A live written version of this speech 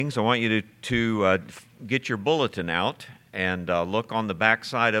I want you to get your bulletin out and look on the back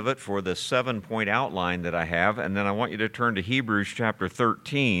side of it for the 7-point outline that I have, and then I want you to turn to Hebrews chapter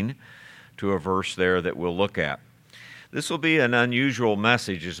 13 to a verse there that we'll look at. This will be an unusual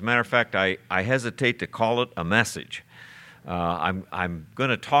message. As a matter of fact, I hesitate to call it a message. I'm going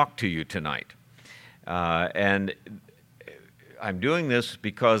to talk to you tonight, and I'm doing this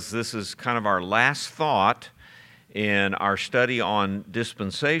because this is kind of our last thought in our study on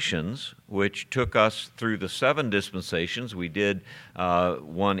dispensations, which took us through the 7 dispensations. We did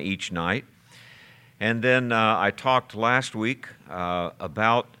one each night. And then I talked last week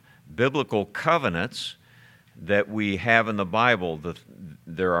about biblical covenants that we have in the Bible.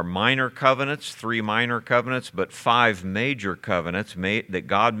 There are minor covenants, 3 minor covenants, but 5 major covenants that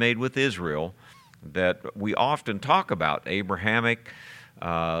God made with Israel that we often talk about: Abrahamic,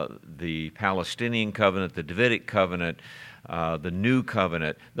 the Palestinian covenant, the Davidic covenant, the New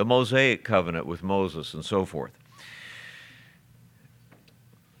Covenant, the Mosaic covenant with Moses, and so forth.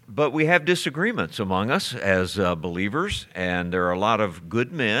 But we have disagreements among us as believers, and there are a lot of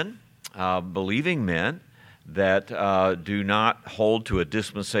good men, believing men, that do not hold to a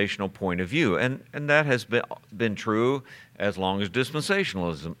dispensational point of view. And that has been true as long as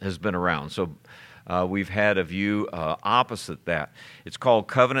dispensationalism has been around. So we've had a view opposite that. It's called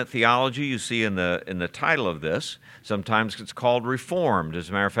covenant theology. You see in the title of this. Sometimes it's called reformed. As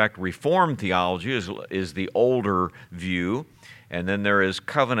a matter of fact, reformed theology is the older view, and then there is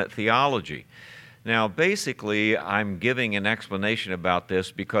covenant theology. Now, basically, I'm giving an explanation about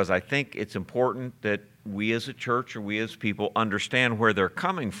this because I think it's important that we as a church or we as people understand where they're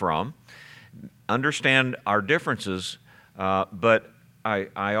coming from, understand our differences, but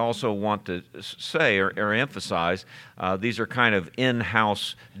I also want to say or emphasize these are kind of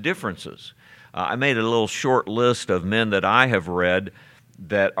in-house differences. I made a little short list of men that I have read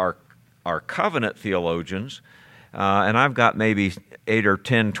that are covenant theologians, and I've got maybe 8 or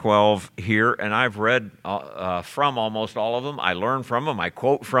 10, 12 here, and I've read from almost all of them. I learn from them. I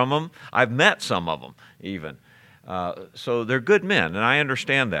quote from them. I've met some of them even. So they're good men, and I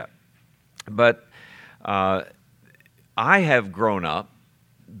understand that. But I have grown up,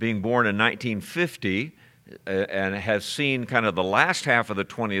 being born in 1950, and have seen kind of the last half of the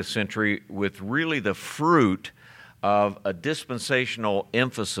 20th century with really the fruit of a dispensational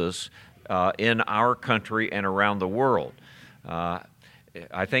emphasis in our country and around the world.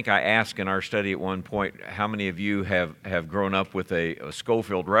 I think I asked in our study at one point, how many of you have grown up with a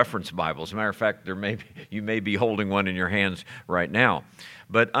Schofield Reference Bible? As a matter of fact, you may be holding one in your hands right now.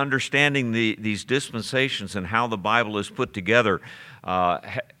 But understanding these dispensations and how the Bible is put together,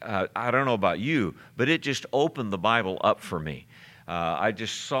 I don't know about you, but it just opened the Bible up for me. I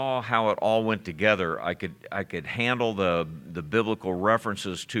just saw how it all went together. I could handle the biblical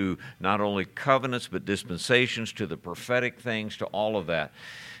references to not only covenants but dispensations, to the prophetic things, to all of that.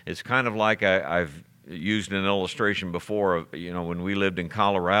 It's kind of like I've used an illustration before of, when we lived in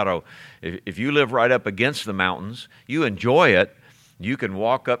Colorado. If you live right up against the mountains, you enjoy it. You can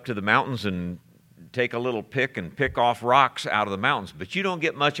walk up to the mountains and take a little pick and pick off rocks out of the mountains, but you don't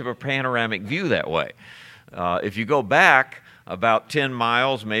get much of a panoramic view that way. If you go back about 10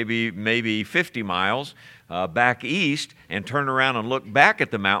 miles, maybe 50 miles back east and turn around and look back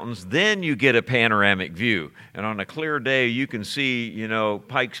at the mountains, then you get a panoramic view. And on a clear day, you can see,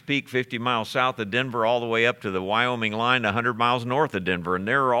 Pikes Peak 50 miles south of Denver all the way up to the Wyoming line 100 miles north of Denver. And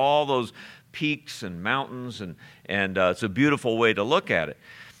there are all those peaks and mountains, and it's a beautiful way to look at it.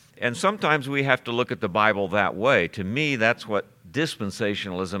 And sometimes we have to look at the Bible that way. To me, that's what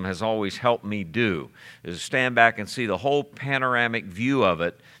dispensationalism has always helped me do, is stand back and see the whole panoramic view of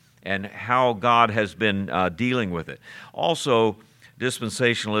it and how God has been dealing with it. Also,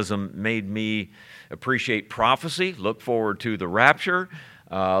 dispensationalism made me appreciate prophecy, look forward to the rapture,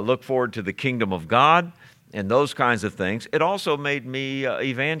 look forward to the kingdom of God, and those kinds of things. It also made me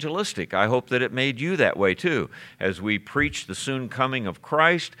evangelistic. I hope that it made you that way too. As we preached the soon coming of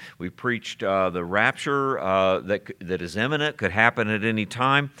Christ, we preached the rapture that is imminent, could happen at any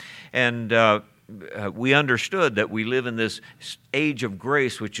time, and we understood that we live in this age of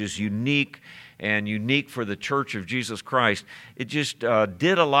grace, which is unique for the Church of Jesus Christ. It just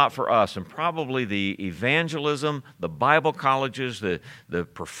did a lot for us, and probably the evangelism, the Bible colleges, the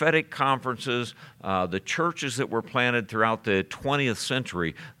prophetic conferences, the churches that were planted throughout the 20th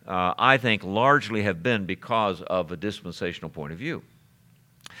century, I think largely have been because of a dispensational point of view.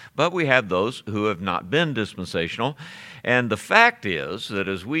 But we have those who have not been dispensational, and the fact is that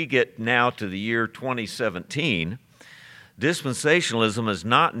as we get now to the year 2017, dispensationalism is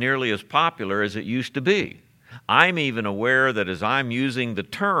not nearly as popular as it used to be. I'm even aware that as I'm using the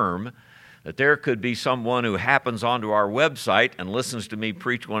term, that there could be someone who happens onto our website and listens to me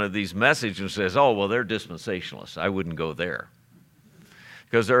preach one of these messages and says, oh, well, they're dispensationalists. I wouldn't go there.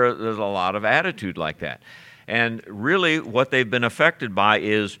 Because there's a lot of attitude like that. And really what they've been affected by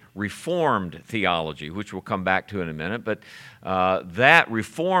is Reformed theology, which we'll come back to in a minute. But that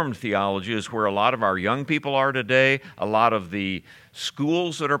Reformed theology is where a lot of our young people are today. A lot of the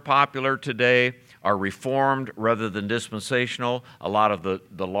schools that are popular today are Reformed rather than dispensational. A lot of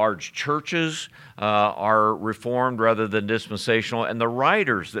the large churches are Reformed rather than dispensational. And the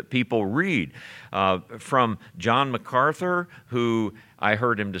writers that people read, from John MacArthur, who I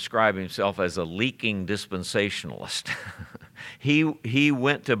heard him describe himself as a leaking dispensationalist. He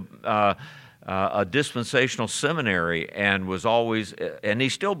went to a dispensational seminary and was always, and he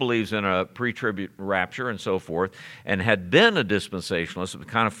still believes in a pre-tribute rapture and so forth, and had been a dispensationalist, but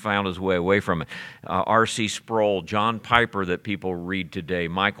kind of found his way away from it. R.C. Sproul, John Piper that people read today,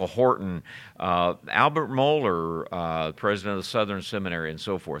 Michael Horton, Albert Mohler, president of the Southern Seminary, and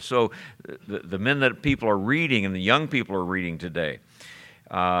so forth. So the men that people are reading and the young people are reading today,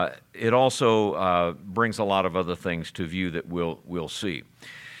 it also brings a lot of other things to view that we'll see.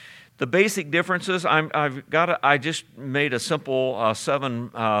 The basic differences, I just made a simple 7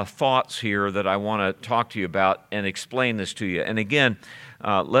 thoughts here that I want to talk to you about and explain this to you. And again,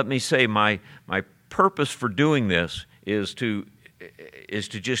 let me say my purpose for doing this is to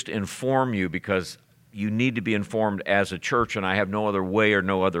just inform you, because you need to be informed as a church, and I have no other way or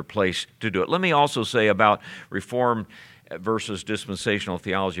no other place to do it. Let me also say about Reformed versus dispensational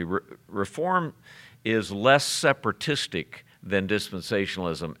theology. Reform is less separatistic than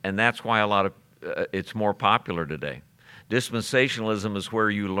dispensationalism, and that's why a lot of it's more popular today. Dispensationalism is where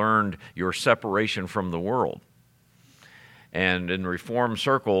you learned your separation from the world, and in Reformed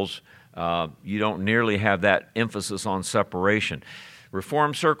circles, you don't nearly have that emphasis on separation.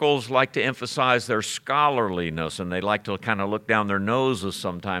 Reformed circles like to emphasize their scholarliness, and they like to kind of look down their noses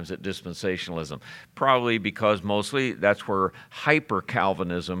sometimes at dispensationalism, probably because mostly that's where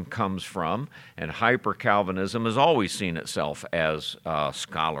hyper-Calvinism comes from, and hyper-Calvinism has always seen itself as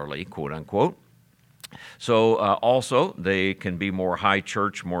scholarly, quote-unquote. So also, they can be more high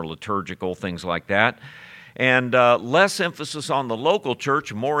church, more liturgical, things like that. And less emphasis on the local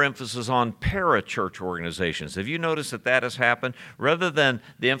church, more emphasis on para-church organizations. Have you noticed that has happened? Rather than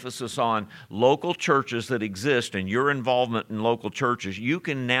the emphasis on local churches that exist and your involvement in local churches, you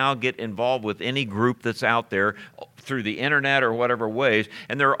can now get involved with any group that's out there through the internet or whatever ways.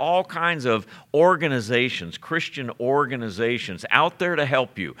 And there are all kinds of organizations, Christian organizations, out there to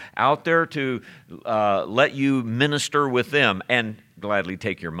help you, out there to let you minister with them, and gladly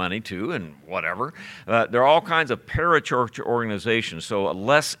take your money too, and whatever. There are all kinds of parachurch organizations, so a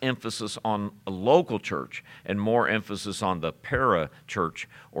less emphasis on a local church and more emphasis on the parachurch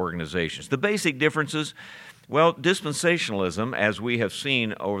organizations. The basic differences, well, dispensationalism, as we have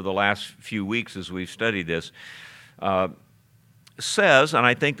seen over the last few weeks as we've studied this, says, and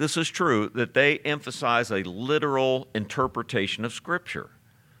I think this is true, that they emphasize a literal interpretation of Scripture.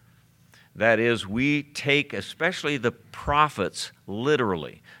 That is, we take especially the prophets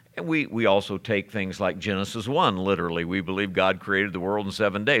literally. And we also take things like Genesis 1 literally. We believe God created the world in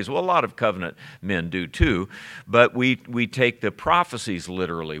 7 days. Well, a lot of covenant men do too. But we take the prophecies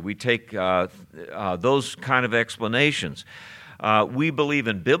literally. We take those kind of explanations. We believe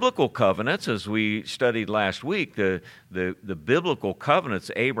in biblical covenants, as we studied last week, the biblical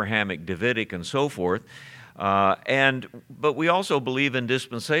covenants, Abrahamic, Davidic, and so forth. But we also believe in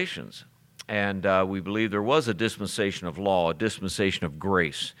dispensations. And we believe there was a dispensation of law, a dispensation of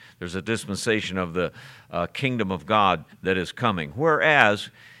grace. There's a dispensation of the kingdom of God that is coming. Whereas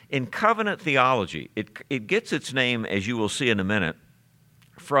in covenant theology, it gets its name, as you will see in a minute,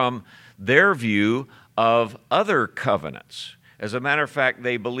 from their view of other covenants. As a matter of fact,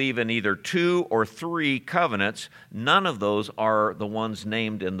 they believe in either 2 or 3 covenants. None of those are the ones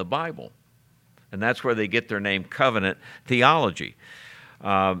named in the Bible. And that's where they get their name, covenant theology.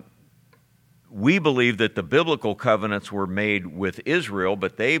 We believe that the biblical covenants were made with Israel,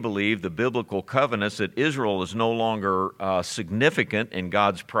 but they believe the biblical covenants that Israel is no longer significant in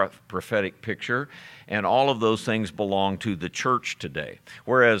God's prophetic picture, and all of those things belong to the church today.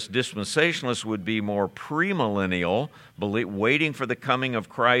 Whereas dispensationalists would be more premillennial, waiting for the coming of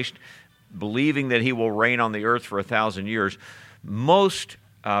Christ, believing that he will reign on the earth for 1,000 years. Most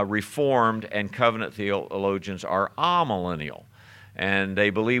Reformed and covenant theologians are amillennial. And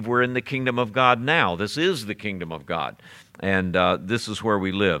they believe we're in the kingdom of God now. This is the kingdom of God. And this is where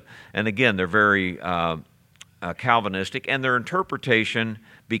we live. And again, they're very Calvinistic, and their interpretation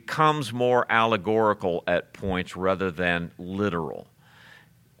becomes more allegorical at points rather than literal.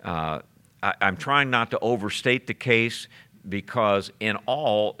 I'm trying not to overstate the case, because in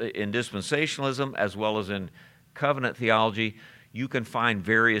dispensationalism as well as in covenant theology, you can find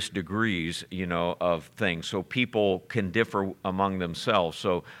various degrees, of things. So people can differ among themselves.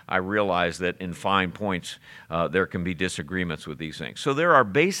 So I realize that in fine points, there can be disagreements with these things. So there are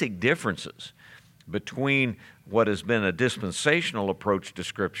basic differences between what has been a dispensational approach to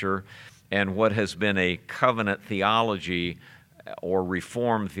Scripture and what has been a covenant theology or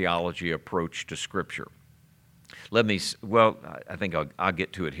Reformed theology approach to Scripture. I think I'll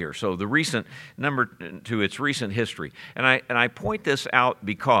get to it here. So its recent history. And I point this out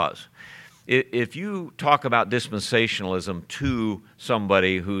because if you talk about dispensationalism to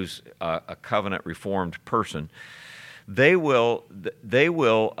somebody who's a covenant Reformed person, they will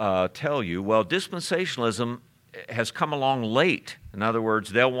tell you, well, dispensationalism has come along late. In other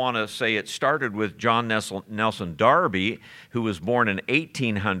words, they'll want to say it started with John Nelson Darby, who was born in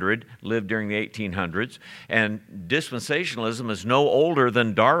 1800, lived during the 1800s, and dispensationalism is no older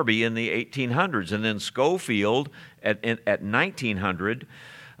than Darby in the 1800s, and then Schofield at 1900.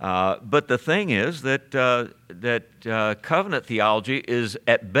 But the thing is that covenant theology is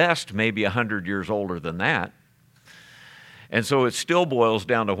at best maybe 100 years older than that. And so it still boils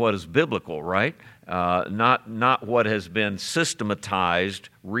down to what is biblical, right? Not what has been systematized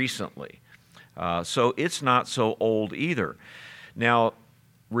recently. So it's not so old either. Now,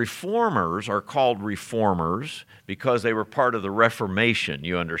 reformers are called reformers because they were part of the Reformation,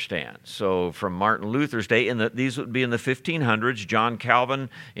 you understand. So from Martin Luther's day, these would be in the 1500s, John Calvin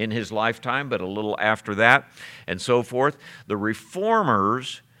in his lifetime, but a little after that, and so forth. The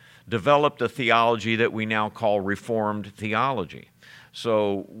reformers developed a theology that we now call Reformed theology.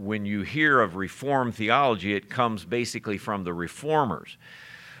 So when you hear of Reformed theology, it comes basically from the reformers.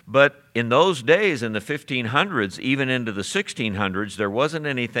 But in those days, in the 1500s, even into the 1600s, there wasn't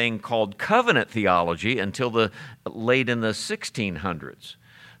anything called covenant theology until late in the 1600s.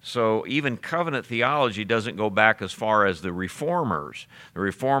 So even covenant theology doesn't go back as far as the reformers. The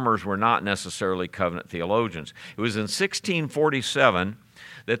reformers were not necessarily covenant theologians. It was in 1647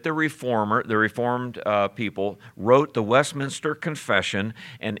 that the Reformed people wrote the Westminster Confession,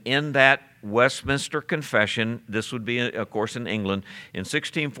 and in that Westminster Confession, this would be, of course, in England, in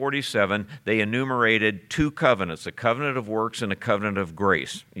 1647, they enumerated two covenants, a covenant of works and a covenant of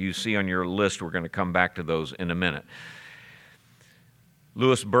grace. You see on your list, we're going to come back to those in a minute.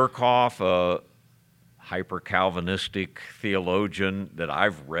 Louis Berkhoff, hyper-Calvinistic theologian that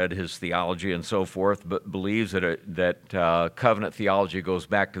I've read his theology and so forth, but believes that covenant theology goes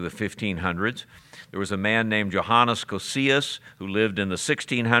back to the 1500s. There was a man named Johannes Cosius who lived in the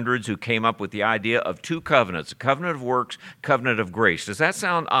 1600s who came up with the idea of two covenants, a covenant of works, covenant of grace. Does that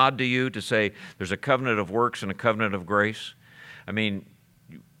sound odd to you to say there's a covenant of works and a covenant of grace? I mean,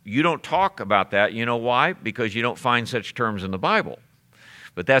 you don't talk about that. You know why? Because you don't find such terms in the Bible.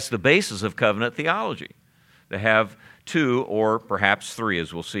 But that's the basis of covenant theology. They have two or perhaps three,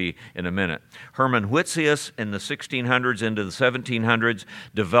 as we'll see in a minute. Hermann Whitsius in the 1600s into the 1700s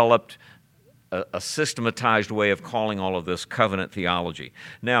developed a systematized way of calling all of this covenant theology.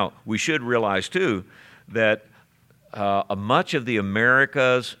 Now, we should realize, too, that much of the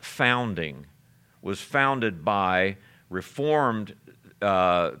America's founding was founded by Reformed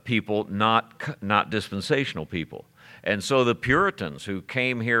people, not dispensational people. And so the Puritans who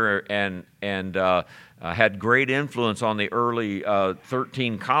came here and had great influence on the early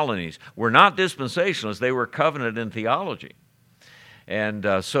 13 colonies were not dispensationalists, they were covenant in theology.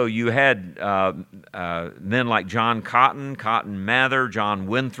 And so you had men like John Cotton Mather, John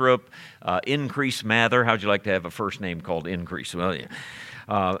Winthrop, Increase Mather. How'd you like to have a first name called Increase? Well,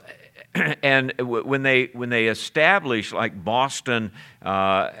 yeah. And when they established like Boston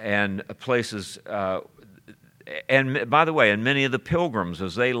and places, and by the way, and many of the Pilgrims,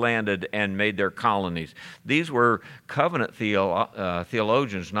 as they landed and made their colonies, these were covenant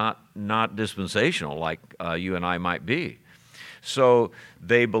theologians, not dispensational like you and I might be. So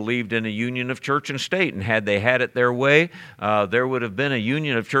they believed in a union of church and state, and had they had it their way, there would have been a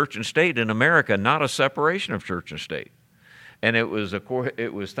union of church and state in America, not a separation of church and state. And it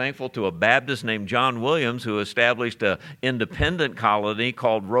was thankful to a Baptist named John Williams who established an independent colony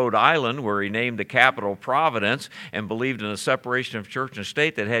called Rhode Island, where he named the capital Providence, and believed in a separation of church and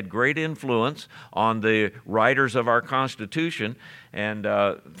state that had great influence on the writers of our Constitution. And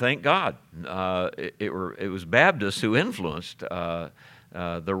thank God, it was Baptists who influenced the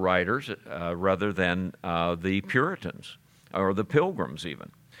writers rather than the Puritans or the Pilgrims even.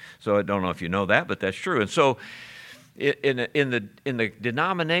 So I don't know if you know that, but that's true. And so in the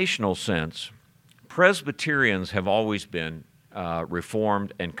denominational sense, Presbyterians have always been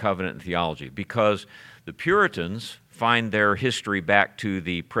Reformed and covenant theology, because the Puritans find their history back to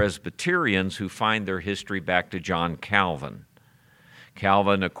the Presbyterians, who find their history back to John Calvin.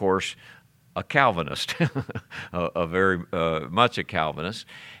 Calvin, of course, a Calvinist, a very much a Calvinist,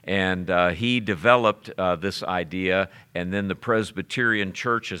 and he developed this idea, and then the Presbyterian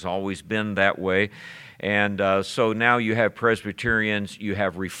Church has always been that way. And so now you have Presbyterians, you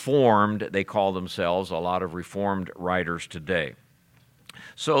have Reformed, they call themselves, a lot of Reformed writers today.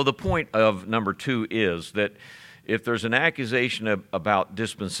 So the point of number 2 is that if there's an accusation about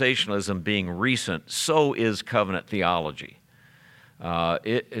dispensationalism being recent, so is covenant theology.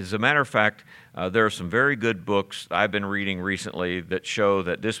 As a matter of fact, there are some very good books I've been reading recently that show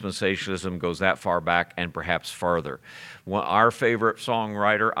that dispensationalism goes that far back and perhaps farther. Our favorite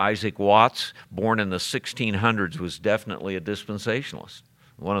songwriter, Isaac Watts, born in the 1600s, was definitely a dispensationalist.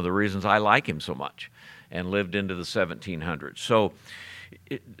 One of the reasons I like him so much, and lived into the 1700s. So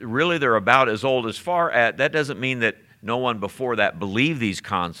really they're about as old as far as, that doesn't mean that no one before that believed these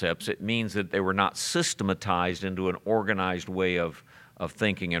concepts. It means that they were not systematized into an organized way of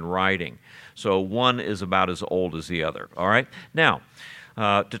thinking and writing. So one is about as old as the other, all right? Now,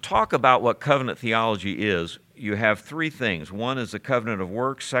 to talk about what covenant theology is, you have 3 things. One is the covenant of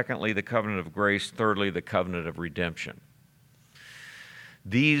works, secondly, the covenant of grace, thirdly, the covenant of redemption.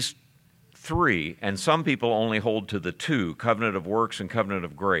 These 3, and some people only hold to the 2, covenant of works and covenant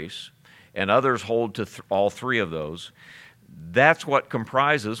of grace, and others hold to all 3 of those. That's what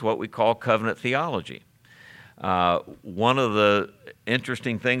comprises what we call covenant theology. One of the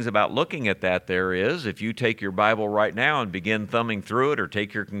interesting things about looking at that there is, if you take your Bible right now and begin thumbing through it, or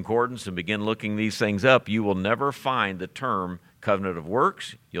take your concordance and begin looking these things up, you will never find the term covenant of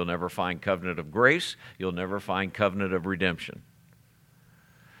works, you'll never find covenant of grace, you'll never find covenant of redemption.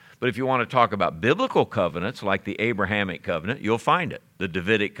 But if you want to talk about biblical covenants, like the Abrahamic covenant, you'll find it. The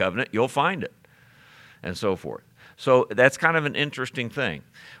Davidic covenant, you'll find it, and so forth. So that's kind of an interesting thing.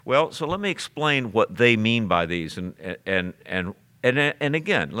 Well, so let me explain what they mean by these. And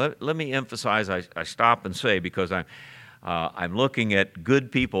again, let me emphasize, I stop and say, because I'm looking at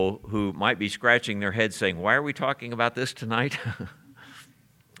good people who might be scratching their heads saying, why are we talking about this tonight?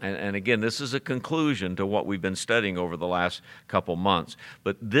 And again, this is a conclusion to what we've been studying over the last couple months.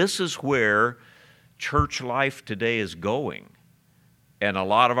 But this is where church life today is going. And a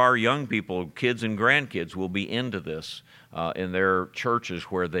lot of our young people, kids and grandkids, will be into this in their churches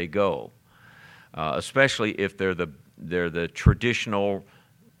where they go, especially if they're the traditional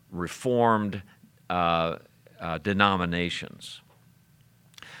Reformed denominations.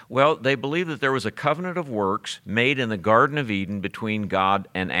 Well, they believe that there was a covenant of works made in the Garden of Eden between God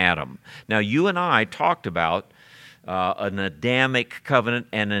and Adam. Now, you and I talked about an Adamic covenant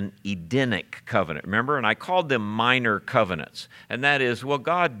and an Edenic covenant, remember? And I called them minor covenants. And that is, well,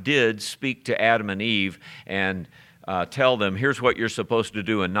 God did speak to Adam and Eve and tell them, here's what you're supposed to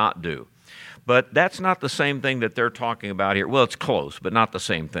do and not do. But that's not the same thing that they're talking about here. Well, it's close, but not the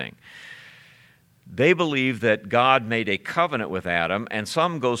same thing. They believe that God made a covenant with Adam, and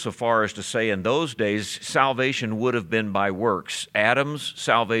some go so far as to say in those days salvation would have been by works. Adam's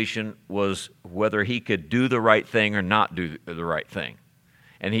salvation was whether he could do the right thing or not do the right thing.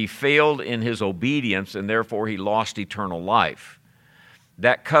 And he failed in his obedience, and therefore he lost eternal life.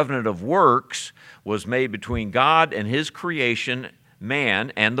 That covenant of works was made between God and his creation,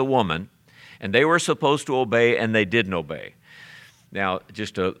 man and the woman, and they were supposed to obey, and they didn't obey. Now,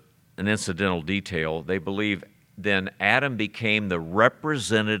 just an incidental detail, they believe then Adam became the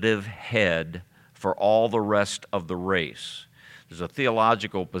representative head for all the rest of the race. There's a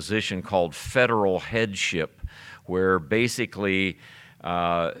theological position called federal headship, where basically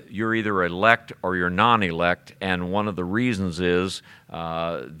you're either elect or you're non-elect, and one of the reasons is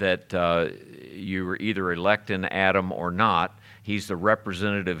that you were either elect in Adam or not. He's the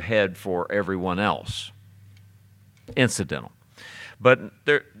representative head for everyone else. Incidental. But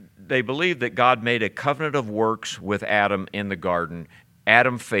they believe that God made a covenant of works with Adam in the garden.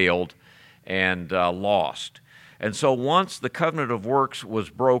 Adam failed and lost. And so once the covenant of works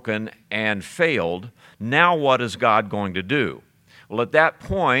was broken and failed, now what is God going to do? Well, at that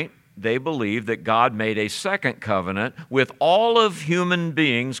point, they believe that God made a second covenant with all of human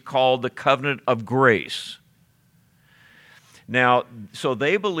beings called the covenant of grace. Now, so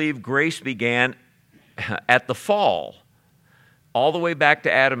they believe grace began at the fall, all the way back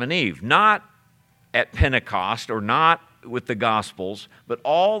to Adam and Eve, not at Pentecost or not with the Gospels, but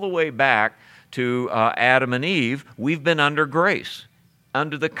all the way back to Adam and Eve. We've been under grace.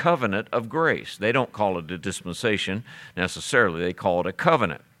 under the covenant of grace. They don't call it a dispensation necessarily, they call it a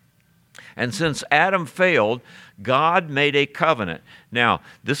covenant. And since Adam failed, God made a covenant. Now,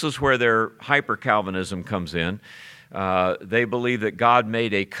 this is where their hyper-Calvinism comes in. They believe that God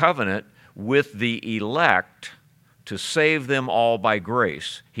made a covenant with the elect to save them all by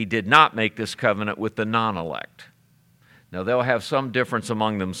grace. He did not make this covenant with the non-elect. Now, they'll have some difference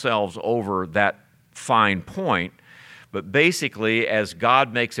among themselves over that fine point, but basically, as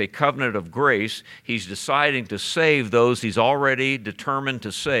God makes a covenant of grace, He's deciding to save those He's already determined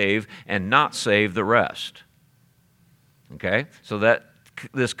to save and not save the rest. Okay? So that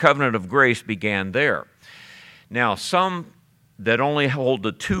this covenant of grace began there. Now, some that only hold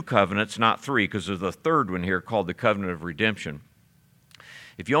the two covenants, not three, because there's a third one here called the covenant of redemption.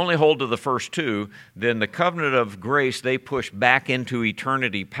 If you only hold to the first two, then the covenant of grace, they push back into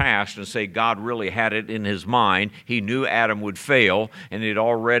eternity past and say God really had it in His mind. He knew Adam would fail, and He'd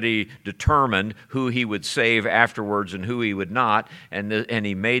already determined who He would save afterwards and who He would not, and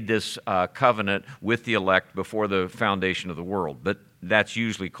He made this covenant with the elect before the foundation of the world. But that's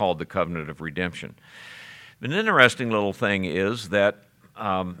usually called the covenant of redemption. An interesting little thing is that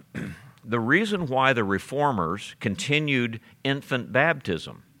the reason why the Reformers continued infant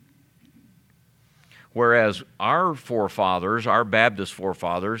baptism, whereas our forefathers, our Baptist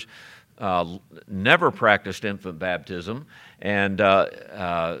forefathers, never practiced infant baptism and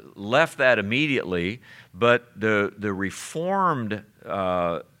left that immediately, but the Reformed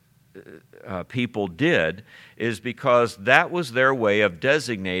people did, is because that was their way of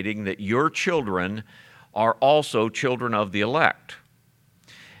designating that your children are also children of the elect.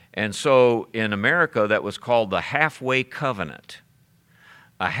 And so in America, that was called the halfway covenant.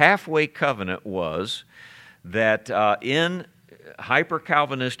 A halfway covenant was that in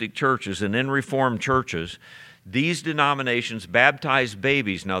hyper-Calvinistic churches and in Reformed churches, these denominations baptized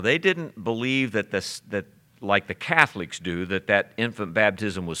babies. Now, they didn't believe that like the Catholics do, that infant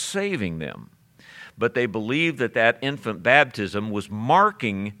baptism was saving them. But they believed that infant baptism was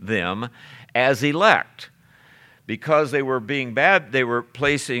marking them as elect, because they were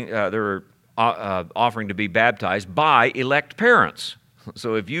offering to be baptized by elect parents.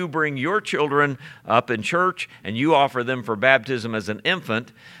 So if you bring your children up in church and you offer them for baptism as an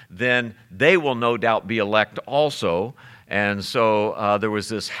infant, then they will no doubt be elect also. And so there was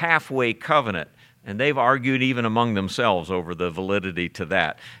this halfway covenant. And they've argued even among themselves over the validity to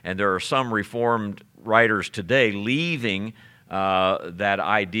that. And there are some Reformed writers today leaving that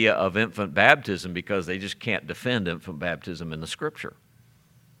idea of infant baptism because they just can't defend infant baptism in the Scripture.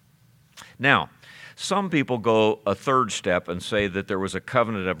 Now, some people go a third step and say that there was a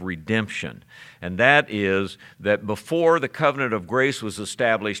covenant of redemption, and that is that before the covenant of grace was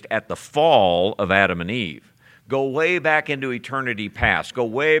established at the fall of Adam and Eve, go way back into eternity past, go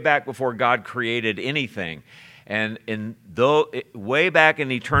way back before God created anything. And way back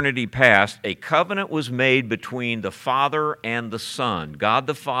in eternity past, a covenant was made between the Father and the Son, God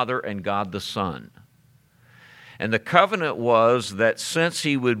the Father and God the Son. And the covenant was that since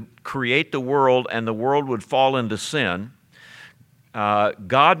He would create the world and the world would fall into sin,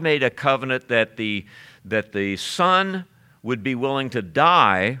 God made a covenant that the Son would be willing to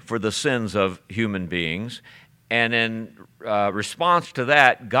die for the sins of human beings, and in response to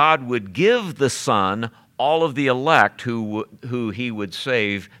that, God would give the Son all of the elect who He would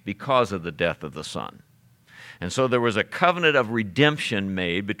save because of the death of the Son. And so there was a covenant of redemption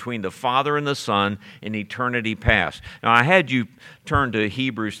made between the Father and the Son in eternity past. Now, I had you turn to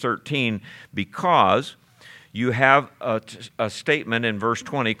Hebrews 13 because you have a statement in verse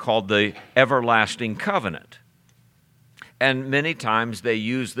 20 called the everlasting covenant. And many times they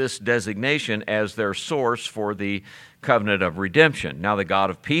use this designation as their source for the covenant of redemption. Now the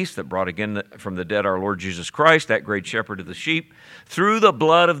God of peace that brought again from the dead our Lord Jesus Christ, that great shepherd of the sheep, through the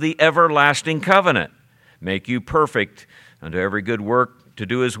blood of the everlasting covenant, make you perfect unto every good work to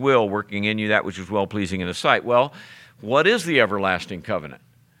do His will, working in you that which is well-pleasing in His sight. Well, what is the everlasting covenant?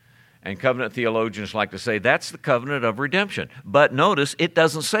 And covenant theologians like to say that's the covenant of redemption. But notice, it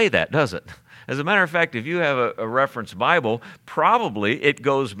doesn't say that, does it? As a matter of fact, if you have a reference Bible, probably it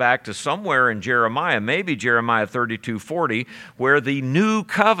goes back to somewhere in Jeremiah, maybe Jeremiah 32:40, where the new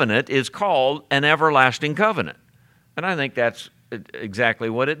covenant is called an everlasting covenant. And I think that's exactly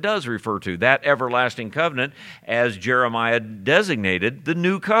what it does refer to, that everlasting covenant as Jeremiah designated the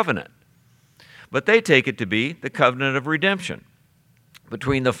new covenant. But they take it to be the covenant of redemption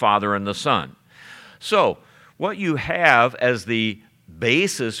between the Father and the Son. So, what you have as the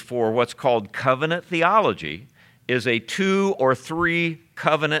basis for what's called covenant theology is a 2 or 3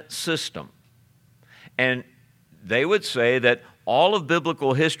 covenant system. And they would say that all of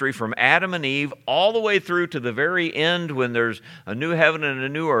biblical history from Adam and Eve all the way through to the very end when there's a new heaven and a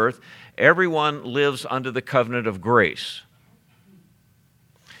new earth, everyone lives under the covenant of grace.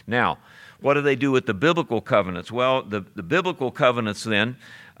 Now, what do they do with the biblical covenants? Well, the biblical covenants then,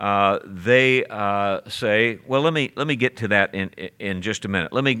 they say, well, let me get to that in just a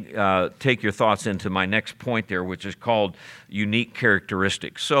minute. Let me take your thoughts into my next point there, which is called unique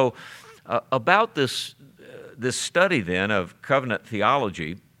characteristics. So about this study then of covenant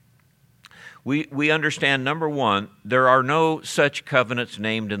theology, we understand, number one, there are no such covenants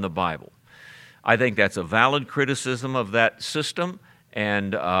named in the Bible. I think that's a valid criticism of that system,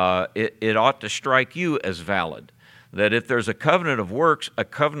 and it ought to strike you as valid, that if there's a covenant of works, a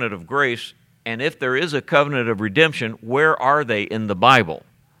covenant of grace, and if there is a covenant of redemption, where are they in the Bible?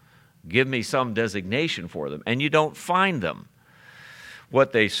 Give me some designation for them, and you don't find them.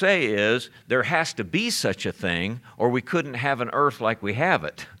 What they say is there has to be such a thing, or we couldn't have an earth like we have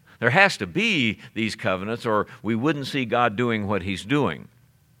it. There has to be these covenants, or we wouldn't see God doing what He's doing.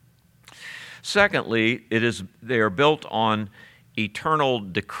 Secondly, they are built on eternal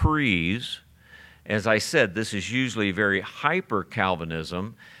decrees. As I said, this is usually very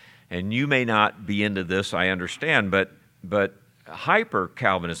hyper-Calvinism, and you may not be into this, I understand, but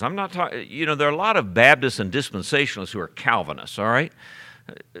hyper-Calvinism, I'm not talking, there are a lot of Baptists and dispensationalists who are Calvinists, all right?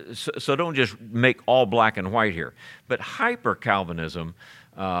 So don't just make all black and white here. But hyper-Calvinism,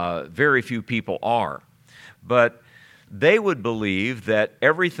 very few people are. But they would believe that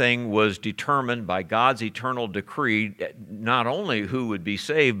everything was determined by God's eternal decree, not only who would be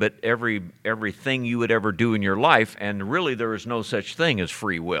saved, but everything you would ever do in your life, and really there is no such thing as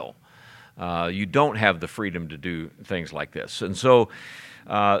free will. You don't have the freedom to do things like this. And so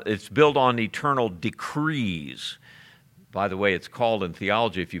it's built on eternal decrees. By the way, it's called in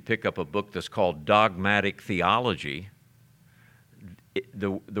theology, if you pick up a book that's called Dogmatic Theology,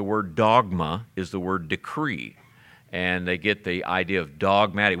 the word dogma is the word decree. And they get the idea of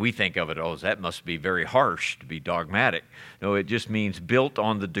dogmatic. We think of it, that must be very harsh to be dogmatic. No, it just means built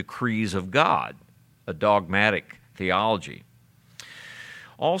on the decrees of God, a dogmatic theology.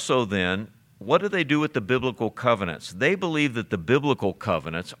 Also then, what do they do with the biblical covenants? They believe that the biblical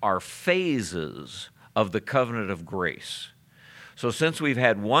covenants are phases of the covenant of grace. So since we've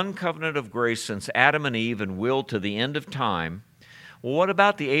had one covenant of grace since Adam and Eve and will to the end of time, well, what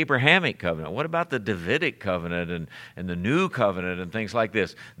about the Abrahamic covenant? What about the Davidic covenant and the new covenant and things like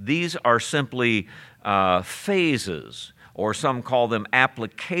this? These are simply phases, or some call them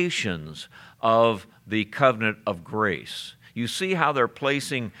applications of the covenant of grace. You see how they're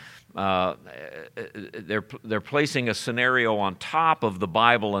placing they're placing a scenario on top of the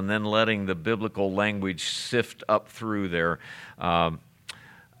Bible and then letting the biblical language sift up through their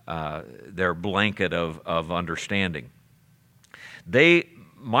blanket of understanding. They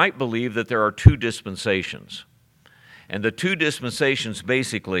might believe that there are two dispensations. And the two dispensations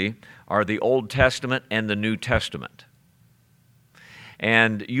basically are the Old Testament and the New Testament.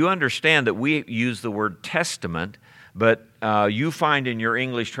 And you understand that we use the word testament, but you find in your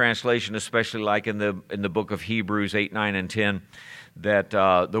English translation, especially like in the book of Hebrews 8, 9, and 10, that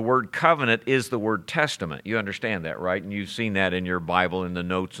the word covenant is the word testament. You understand that, right? And you've seen that in your Bible, in the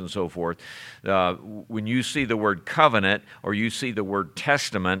notes and so forth. When you see the word covenant or you see the word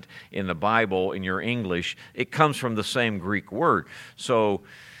testament in the Bible, in your English, it comes from the same Greek word. So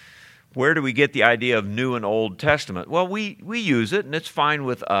where do we get the idea of New and Old Testament? Well, we use it, and it's fine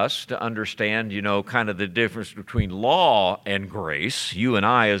with us to understand, kind of the difference between law and grace. You and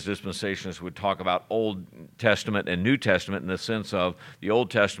I, as dispensationalists, would talk about Old Testament and New Testament in the sense of the Old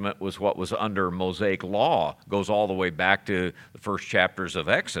Testament was what was under Mosaic law, goes all the way back to the first chapters of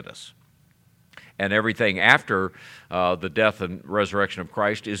Exodus. And everything after the death and resurrection of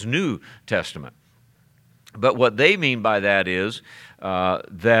Christ is New Testament. But what they mean by that is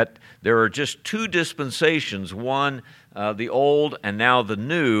that there are just two dispensations, one the old and now the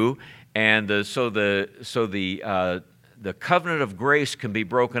new, and so the covenant of grace can be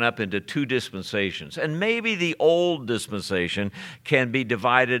broken up into two dispensations. And maybe the old dispensation can be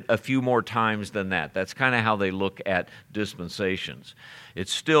divided a few more times than that. That's kind of how they look at dispensations.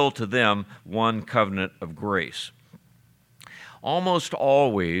 It's still to them one covenant of grace. Almost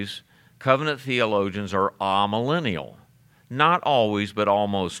always, covenant theologians are amillennial. Not always, but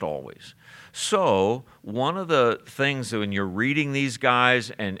almost always. So one of the things that when you're reading these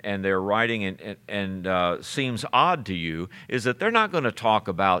guys and they're writing and seems odd to you is that they're not going to talk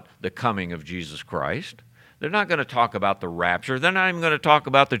about the coming of Jesus Christ. They're not going to talk about the rapture. They're not even going to talk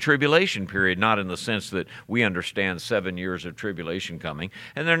about the tribulation period, not in the sense that we understand 7 years of tribulation coming.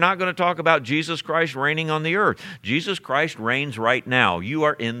 And they're not going to talk about Jesus Christ reigning on the earth. Jesus Christ reigns right now. You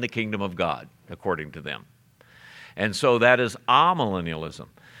are in the kingdom of God, according to them. And so that is amillennialism.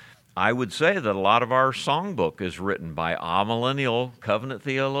 I would say that a lot of our songbook is written by amillennial covenant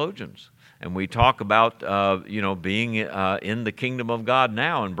theologians. And we talk about, being in the kingdom of God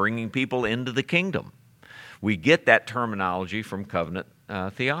now and bringing people into the kingdom. We get that terminology from covenant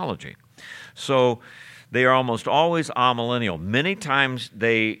theology. So they are almost always amillennial. Many times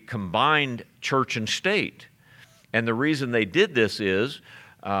they combined church and state. And the reason they did this is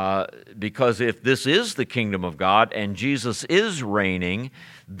because if this is the kingdom of God and Jesus is reigning,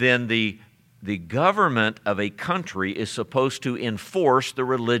 then the government of a country is supposed to enforce the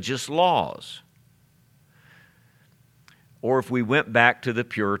religious laws. Or if we went back to the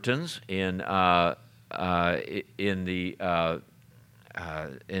Puritans in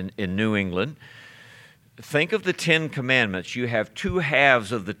New England, think of the 10 Commandments. You have two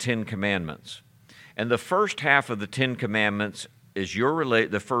halves of the 10 Commandments. And the first half of the 10 Commandments is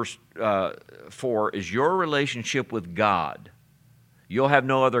the first 4 is your relationship with God. You'll have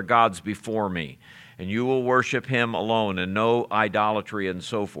no other gods before me, and you will worship Him alone, and no idolatry and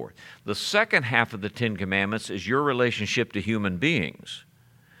so forth. The second half of the 10 Commandments is your relationship to human beings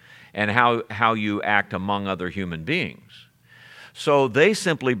and how you act among other human beings. So they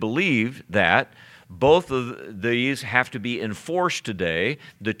simply believe that both of these have to be enforced today.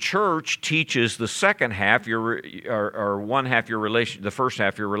 The church teaches the second half, one half the first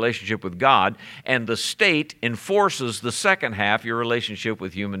half, your relationship with God, and the state enforces the second half, your relationship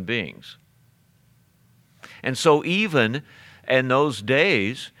with human beings. And so even in those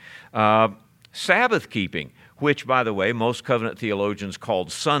days, Sabbath keeping, which, by the way, most covenant theologians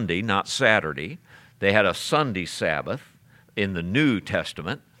called Sunday, not Saturday. They had a Sunday Sabbath in the New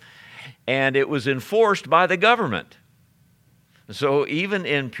Testament. And it was enforced by the government. So even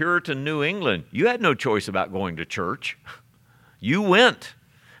in Puritan New England, you had no choice about going to church. You went.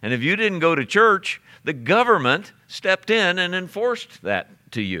 And if you didn't go to church, the government stepped in and enforced that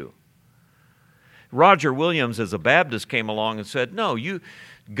to you. Roger Williams, as a Baptist, came along and said, no,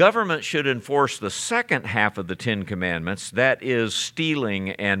 government should enforce the second half of the 10 Commandments, that is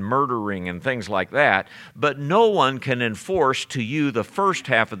stealing and murdering and things like that, but no one can enforce to you the first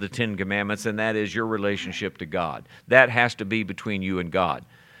half of the 10 Commandments, and that is your relationship to God. That has to be between you and God.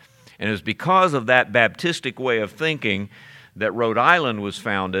 And it was because of that Baptistic way of thinking that Rhode Island was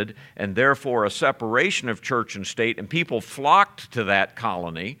founded, and therefore a separation of church and state, and people flocked to that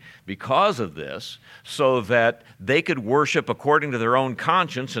colony because of this, so that they could worship according to their own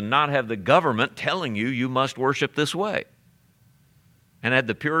conscience and not have the government telling you must worship this way. And had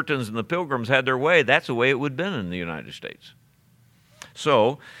the Puritans and the Pilgrims had their way, that's the way it would have been in the United States.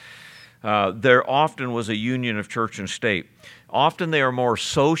 So there often was a union of church and state. Often they are more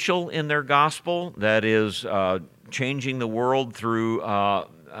social in their gospel, that is, changing the world through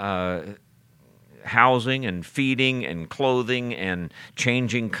housing and feeding and clothing and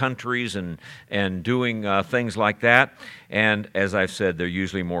changing countries and doing things like that. And as I've said, they're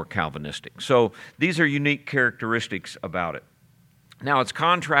usually more Calvinistic. So these are unique characteristics about it. Now, its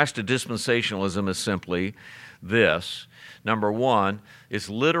contrast to dispensationalism is simply this. Number one is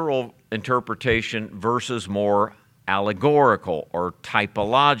literal interpretation versus more allegorical or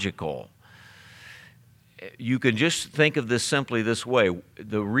typological. You can just think of this simply this way.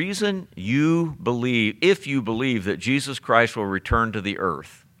 The reason you believe, if you believe that Jesus Christ will return to the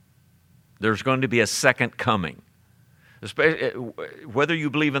earth, there's going to be a second coming. Whether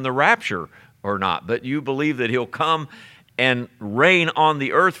you believe in the rapture or not, but you believe that He'll come and reign on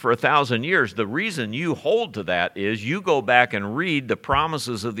the earth for 1,000 years, the reason you hold to that is you go back and read the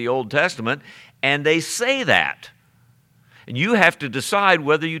promises of the Old Testament, and they say that. And you have to decide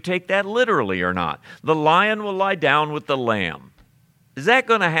whether you take that literally or not. The lion will lie down with the lamb. Is that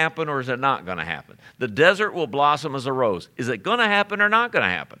going to happen or is it not going to happen? The desert will blossom as a rose. Is it going to happen or not going to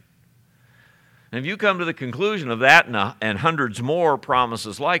happen? And if you come to the conclusion of that and hundreds more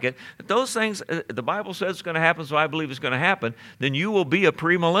promises like it, that those things, the Bible says it's going to happen, so I believe it's going to happen, then you will be a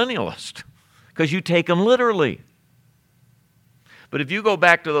premillennialist because you take them literally. But if you go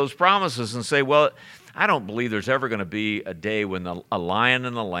back to those promises and say, well, I don't believe there's ever going to be a day when a lion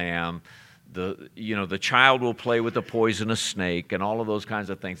and the lamb, the child will play with the poisonous snake and all of those kinds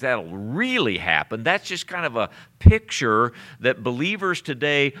of things. That'll really happen. That's just kind of a picture that believers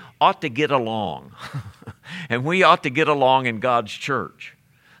today ought to get along. And we ought to get along in God's church.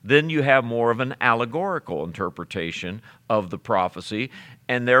 then you have more of an allegorical interpretation of the prophecy,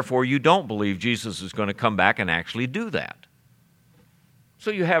 and therefore you don't believe Jesus is going to come back and actually do that. So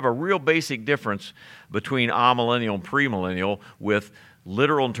you have a real basic difference between amillennial and premillennial with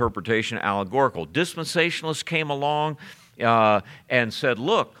literal interpretation, allegorical. Dispensationalists came along and said,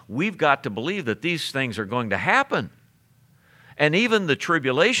 look, we've got to believe that these things are going to happen. And even the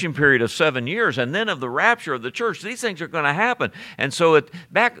tribulation period of 7 years and then of the rapture of the church, these things are going to happen. And so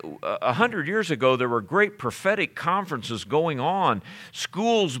back 100 years ago, there were great prophetic conferences going on,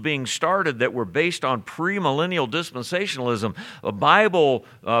 schools being started that were based on premillennial dispensationalism, a Bible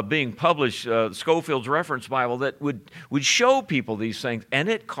being published, Scofield's Reference Bible, that would show people these things. And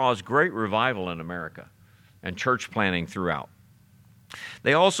it caused great revival in America and church planting throughout.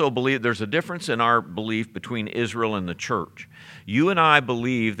 They also believe there's a difference in our belief between Israel and the church. You and I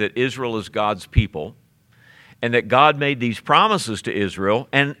believe that Israel is God's people and that God made these promises to Israel,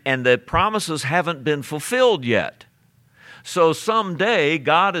 and the promises haven't been fulfilled yet. So someday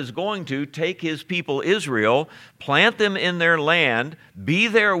God is going to take His people Israel, plant them in their land, be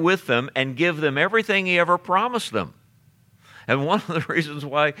there with them, and give them everything He ever promised them. And one of the reasons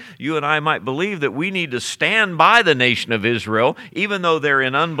why you and I might believe that we need to stand by the nation of Israel, even though they're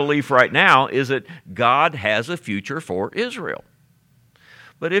in unbelief right now, is that God has a future for Israel.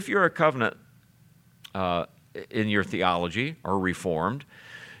 But if you're a covenant in your theology or Reformed,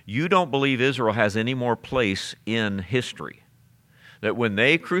 you don't believe Israel has any more place in history. That when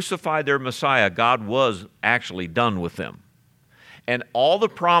they crucified their Messiah, God was actually done with them. And all the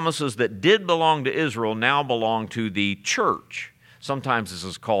promises that did belong to Israel now belong to the church. Sometimes this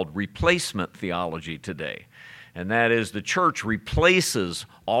is called replacement theology today. And that is the church replaces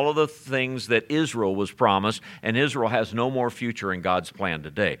all of the things that Israel was promised, and Israel has no more future in God's plan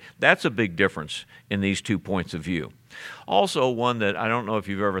today. That's a big difference in these 2 points of view. Also, one that I don't know if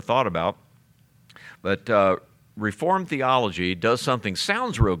you've ever thought about, but Reformed theology does something,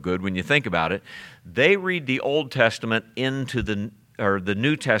 sounds real good when you think about it. They read the Old Testament into the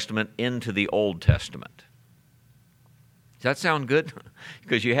New Testament into the Old Testament. Does that sound good?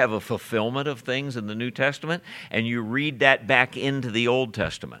 Because you have a fulfillment of things in the New Testament, and you read that back into the Old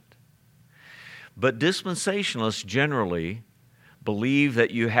Testament. But dispensationalists generally believe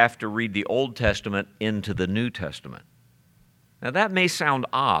that you have to read the Old Testament into the New Testament. Now that may sound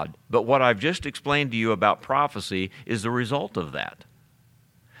odd, but what I've just explained to you about prophecy is the result of that.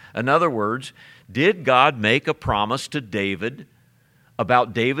 In other words, did God make a promise to David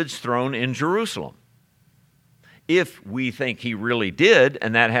about David's throne in Jerusalem? If we think He really did,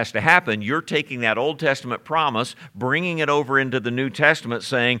 and that has to happen, you're taking that Old Testament promise, bringing it over into the New Testament,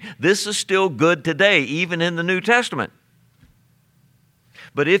 saying, this is still good today, even in the New Testament.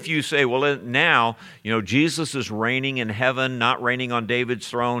 But if you say, well, now, Jesus is reigning in heaven, not reigning on David's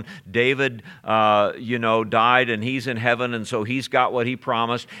throne. David, died and he's in heaven, and so he's got what he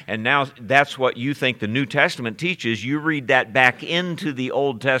promised. And now that's what you think the New Testament teaches. You read that back into the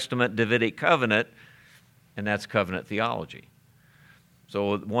Old Testament Davidic covenant, and that's covenant theology.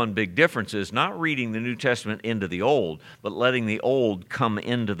 So one big difference is not reading the New Testament into the Old, but letting the Old come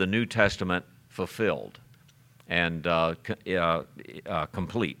into the New Testament fulfilled and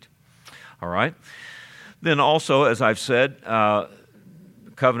complete. All right? Then also, as I've said,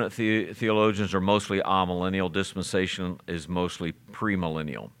 covenant theologians are mostly amillennial. Dispensation is mostly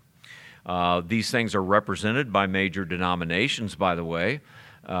premillennial. These things are represented by major denominations, by the way.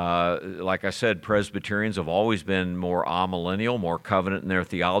 Like I said, Presbyterians have always been more amillennial, more covenant in their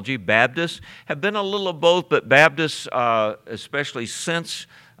theology. Baptists have been a little of both, but Baptists, especially since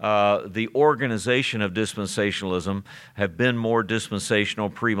the organization of dispensationalism, have been more dispensational,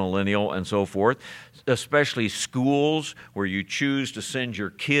 premillennial, and so forth. Especially schools where you choose to send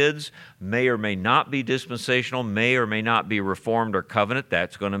your kids may or may not be dispensational, may or may not be Reformed or covenant.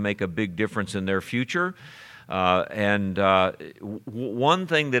 That's going to make a big difference in their future. One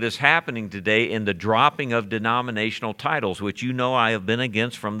thing that is happening today in the dropping of denominational titles, which I have been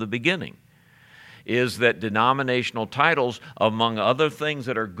against from the beginning, is that denominational titles, among other things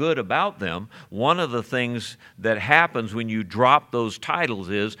that are good about them, one of the things that happens when you drop those titles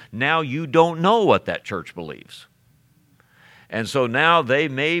is now you don't know what that church believes. And so now they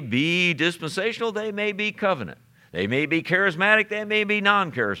may be dispensational, they may be covenant. They may be charismatic, they may be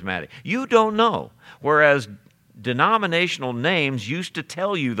non-charismatic. You don't know. Whereas denominational names used to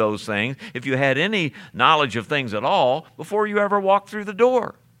tell you those things, if you had any knowledge of things at all, before you ever walked through the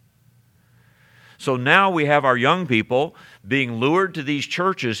door. So now we have our young people being lured to these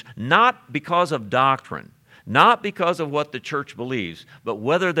churches not because of doctrine, not because of what the church believes, but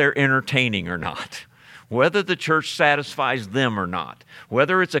whether they're entertaining or not. whether the church satisfies them or not,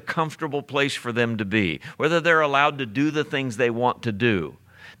 whether it's a comfortable place for them to be, whether they're allowed to do the things they want to do.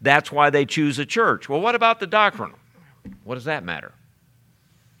 That's why they choose a church. Well, what about the doctrine? What does that matter?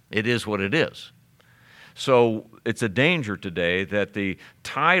 It is what it is. So it's a danger today that the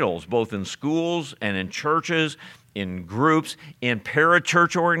titles, both in schools and in churches, in groups, in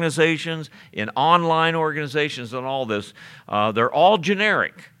parachurch organizations, in online organizations and all this, they're all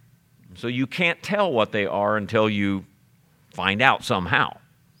generic. So you can't tell what they are until you find out somehow.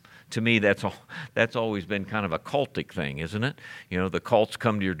 To me, that's always been kind of a cultic thing, isn't it? You know, the cults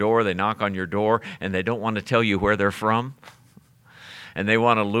come to your door, they knock on your door, and they don't want to tell you where they're from. And they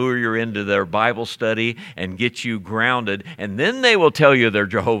want to lure you into their Bible study and get you grounded, and then they will tell you they're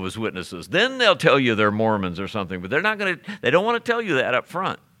Jehovah's Witnesses. Then they'll tell you they're Mormons or something, but they don't want to tell you that up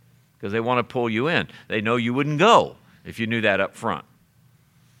front because they want to pull you in. They know you wouldn't go if you knew that up front.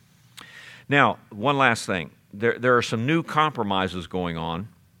 Now, one last thing. There are some new compromises going on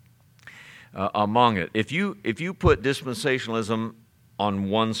among it. If you put dispensationalism on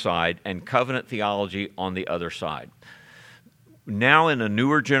one side and covenant theology on the other side, now in a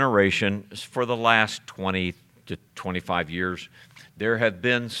newer generation, for the last 20 to 25 years, there have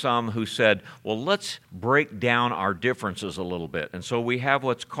been some who said, well, let's break down our differences a little bit. And so we have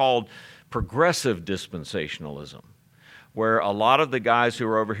what's called progressive dispensationalism, where a lot of the guys who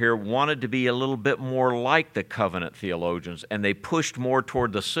are over here wanted to be a little bit more like the covenant theologians, and they pushed more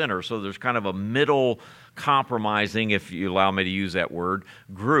toward the center. So there's kind of a middle compromising, if you allow me to use that word,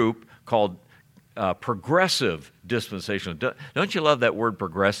 group called progressive dispensational. Don't you love that word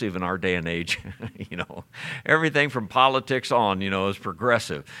progressive in our day and age? You know, everything from politics on, is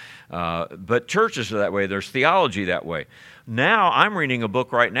progressive. But churches are that way. There's theology that way. Now, I'm reading a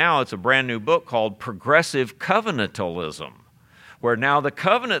book right now. It's a brand new book called Progressive Covenantalism, where now the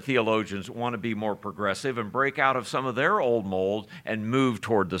covenant theologians want to be more progressive and break out of some of their old mold and move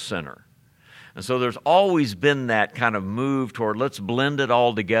toward the center. And so there's always been that kind of move toward let's blend it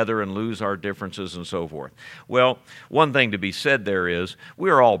all together and lose our differences and so forth. Well, one thing to be said there is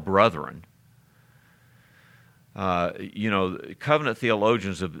we're all brethren. Covenant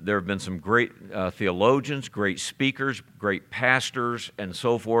theologians, there have been some great theologians, great speakers, great pastors, and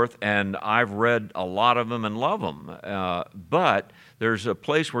so forth, and I've read a lot of them and love them. But there's a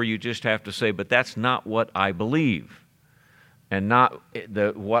place where you just have to say, but that's not what I believe. And not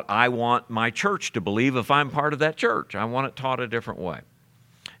what I want my church to believe if I'm part of that church. I want it taught a different way.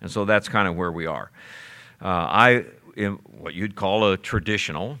 And so that's kind of where we are. I am what you'd call a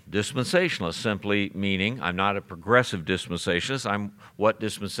traditional dispensationalist, simply meaning I'm not a progressive dispensationalist. I'm what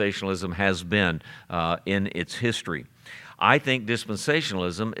dispensationalism has been in its history. I think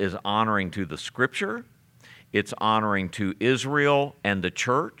dispensationalism is honoring to the Scripture. It's honoring to Israel and the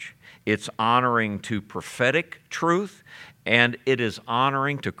church. It's honoring to prophetic truth. And it is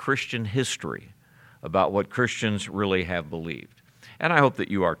honoring to Christian history about what Christians really have believed. And I hope that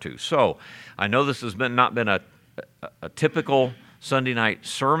you are too. So I know this has not been a typical Sunday night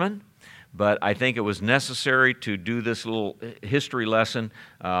sermon, but I think it was necessary to do this little history lesson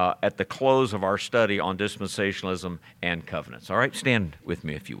at the close of our study on dispensationalism and covenants. All right, stand with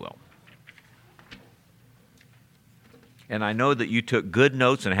me if you will. And I know that you took good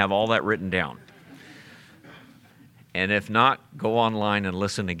notes and have all that written down. And if not, go online and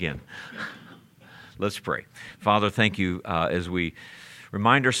listen again. Let's pray. Father, thank you as we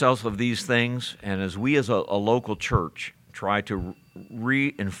remind ourselves of these things, and as we as a local church try to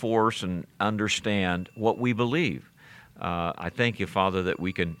reinforce and understand what we believe. I thank you, Father, that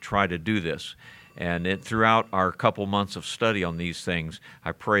we can try to do this. And throughout our couple months of study on these things,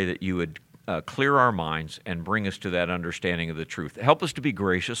 I pray that you would clear our minds and bring us to that understanding of the truth. Help us to be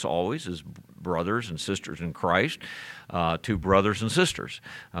gracious always as brothers and sisters in Christ to brothers and sisters,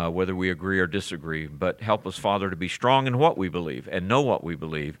 whether we agree or disagree. But help us, Father, to be strong in what we believe and know what we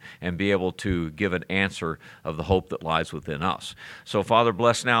believe and be able to give an answer of the hope that lies within us. So, Father,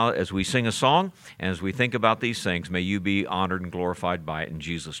 bless now as we sing a song and as we think about these things. May you be honored and glorified by it in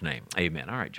Jesus' name. Amen. All right, John.